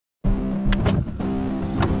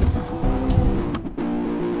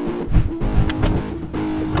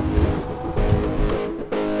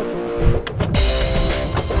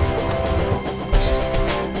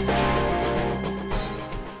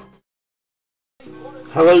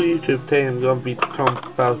Hello YouTube, today I'm going to be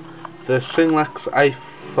talking about the singalex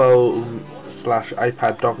iPhone /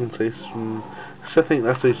 iPad docking station. I think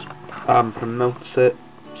that's how you pronounce it,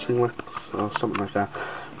 singalex or something like that.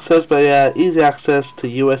 It says by easy access to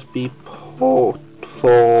USB port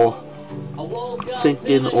for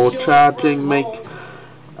syncing or charging, make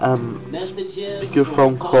your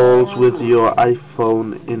phone calls with your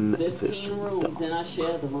iPhone in this.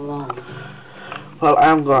 Well, I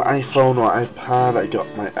haven't got an iPhone or iPad, I got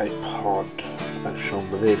my Ipod as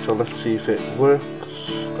shown by there, so let's see if it works.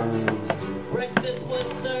 Breakfast was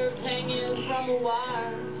served hanging from a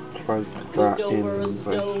wire. Plug that in Over a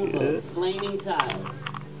stove right here. of flaming tires.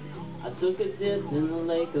 I took a dip in the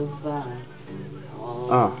lake of fire.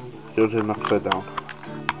 Ah, yours is upside down.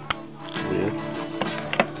 Weird.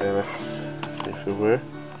 Okay, let's see if it works.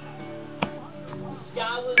 The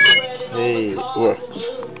sky was red and all the cars were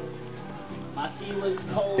blue. My tea was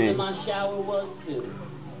cold and my shower was too.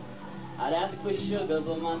 I'd ask for sugar,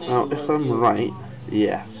 but my name was if I'm right,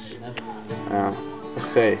 yes.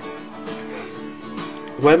 Okay.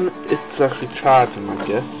 When it's actually charging, I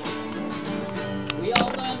guess, we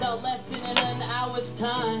all learned our lesson in an hour's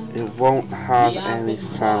time. it won't have any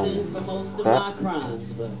sound.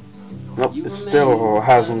 Nope, it still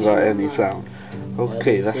hasn't got any sound.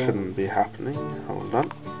 Okay, that shouldn't be happening. Hold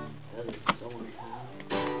on.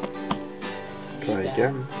 Try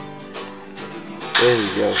again. There we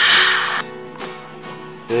go.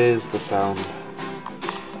 There's the sound.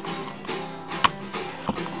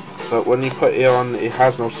 But when you put it on, it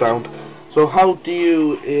has no sound. So how do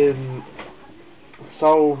you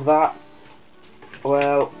solve that?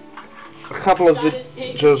 Well, a couple of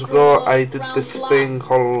videos ago, I did this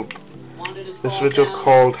video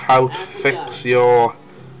called how to fix your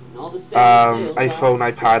iPhone,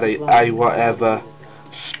 iPad, whatever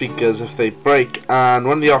speakers if they break, and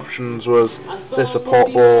one of the options was this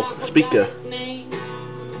portable speaker,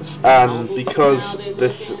 and because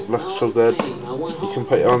this looks so good, you can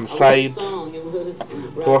put it on the side,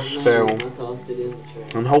 watch film,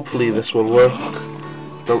 and hopefully this will work.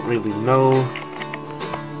 Don't really know.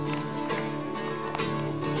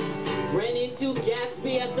 Ran into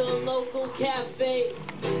Gatsby at the local cafe,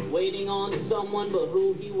 waiting on someone, but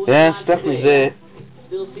who he would yeah, not it's definitely say. there.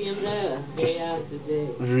 Still see him there, day after day.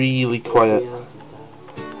 Really quiet.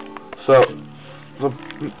 So the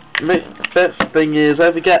best thing is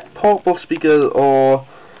either get portable speakers or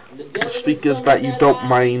speakers that you don't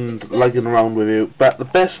mind lugging around with you. But the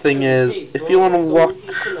best thing is, if you want to watch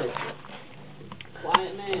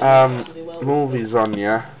movies on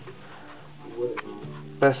you,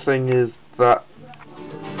 best thing is that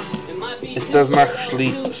it doesn't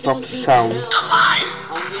actually stop the sound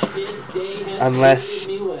unless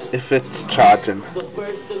if it's charging.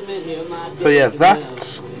 So yeah, that's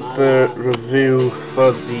the review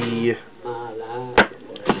for the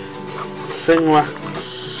singalex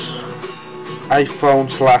iPhone /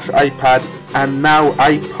 iPad and now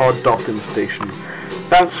Ipod docking station.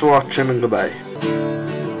 Thanks for watching and goodbye.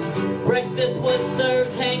 Breakfast was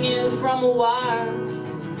served hanging from a wire,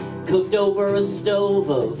 cooked over a stove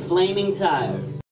of flaming tires.